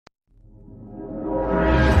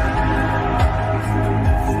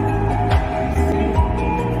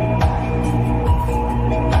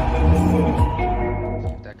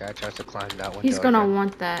tries to climb that window. He's gonna again.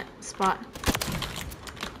 want that spot.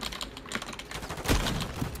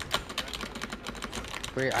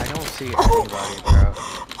 Wait, I don't see anybody, bro.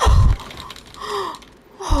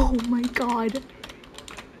 Oh my god.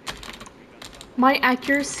 My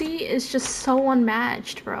accuracy is just so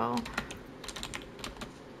unmatched, bro.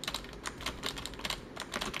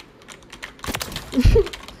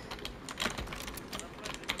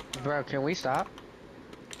 Bro, can we stop?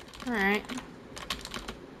 Alright.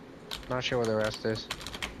 Not sure where the rest is.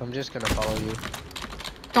 I'm just gonna follow you.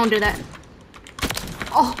 Don't do that.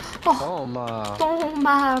 Oh, oh. Toma.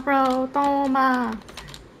 Toma, bro. Toma.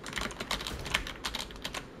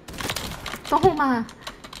 Toma.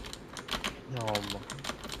 Toma.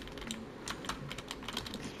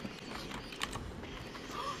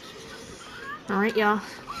 Alright, y'all.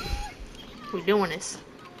 We doing this.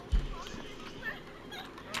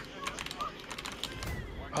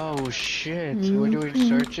 Oh shit, we're doing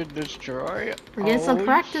search and destroy? We're getting some Oh,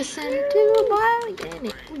 practice in too, boy. We getting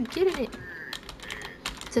it. We getting it.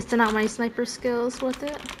 Testing out my sniper skills with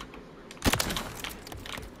it.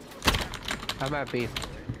 I'm at B.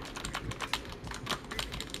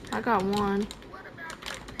 I got one.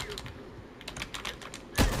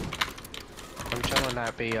 I'm chilling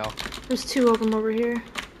at B, yo. There's two of them over here.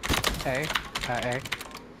 A. At A.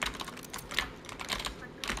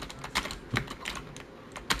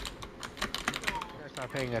 He's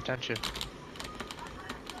not paying attention.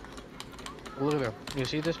 Look at him. You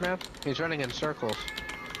see this man? He's running in circles.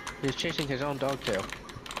 He's chasing his own dog tail.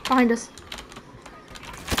 Behind us.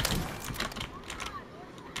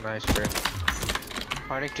 Nice, bro.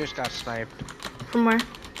 Harnick just got sniped. From where?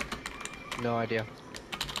 No idea.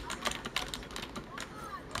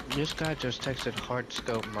 This guy just texted hard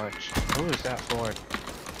scope much. Who is that for?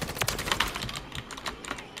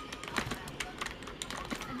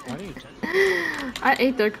 Why do you text? I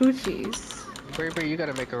ate their coochies. Braver, you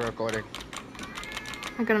gotta make a recording.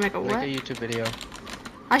 I gotta make a what? Make a YouTube video.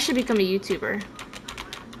 I should become a YouTuber.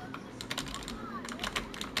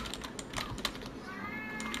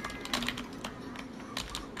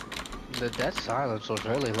 The dead silence was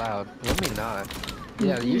really loud. Let me not.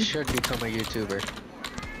 Yeah, you should become a YouTuber.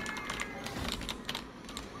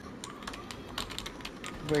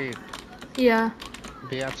 Wait, Yeah.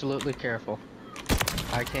 be absolutely careful.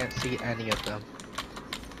 I can't see any of them.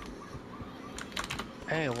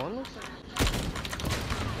 Hey, one looks like...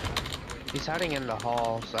 He's hiding in the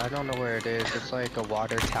halls. I don't know where it is. It's like a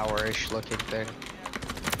water tower-ish looking thing.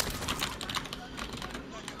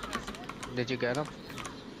 Did you get him?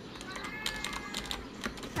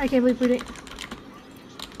 I can't believe we didn't.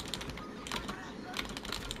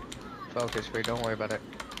 Focus free, don't worry about it.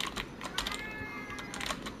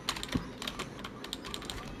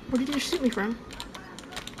 Where did you shoot me from?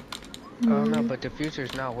 Oh no, but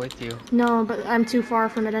diffuser's not with you. No, but I'm too far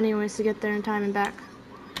from it anyways to get there in time and back.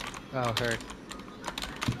 Oh, heard.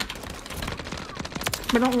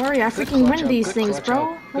 But don't worry, I Good freaking clutch win up, these good things, clutch bro. up,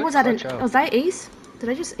 What good was that? clutch up. Was that ace? Did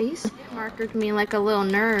I just ace? Markered me like a little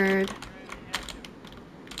nerd.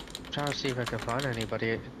 I'm trying to see if I can find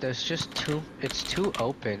anybody. There's just too... It's too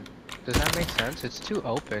open. Does that make sense? It's too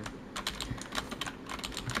open.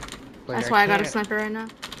 Like, That's why I got a can't- sniper right now.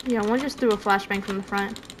 Yeah, one just threw a flashbang from the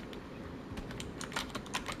front.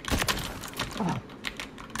 Oh.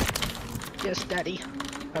 Yes, daddy.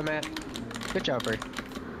 I'm at. Good job, Bert.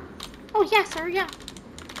 Oh yeah, sir, yeah.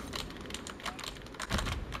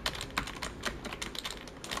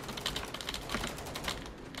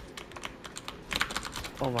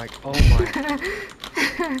 Oh my, oh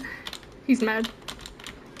my. He's mad.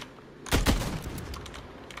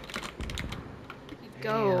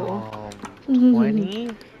 Go. Damn. 20?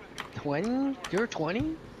 20? You're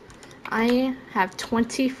 20? I have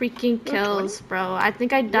 20 freaking kills, bro. I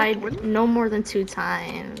think I died no more than 2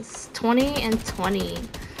 times. 20 and 20.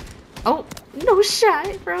 Oh, no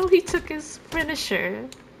shot, bro. He took his finisher.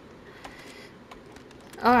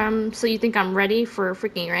 So you think I'm ready for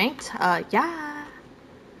freaking ranked? Yeah.